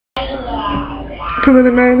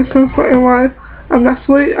Primitive man is coming for in life. I'm not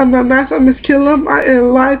sweet, I'm not nice, I miskill them, I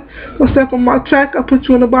end life. Don't step on my track, I put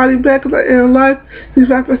you in the body back, cause I end life. These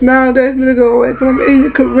rappers nowadays need to go away, cause I'm eating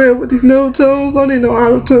your career with these new tunes, don't need no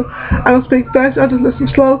auto-tune. I don't speak fast, I just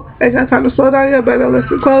listen slow. Ain't got time to slow down, yeah, better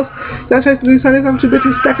listen close. Y'all chasing these honeys, I'm too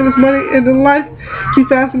busy stacking this money in the life.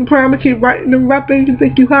 Keep fasting the prayer, I'ma keep writing and rapping. You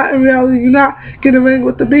think you hot, in reality you not. Get a ring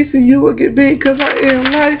with the beast and you will get beat, cause I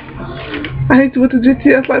end life. I hate you with the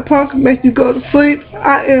GTS like punk, make you go to sleep.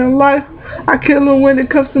 I end life. I kill them when it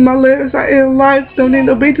comes to my lyrics. I end life. Don't need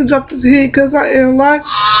no beat to drop this heat, cause I end life.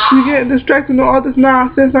 You getting distracted on all this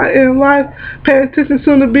nonsense. I end life. Pay attention,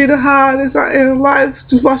 soon to be the highest. I end life.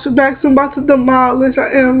 Just watch your back, soon about to demolish.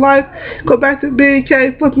 I end life. Go back to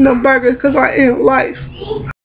BK, flipping them burgers, cause I end life.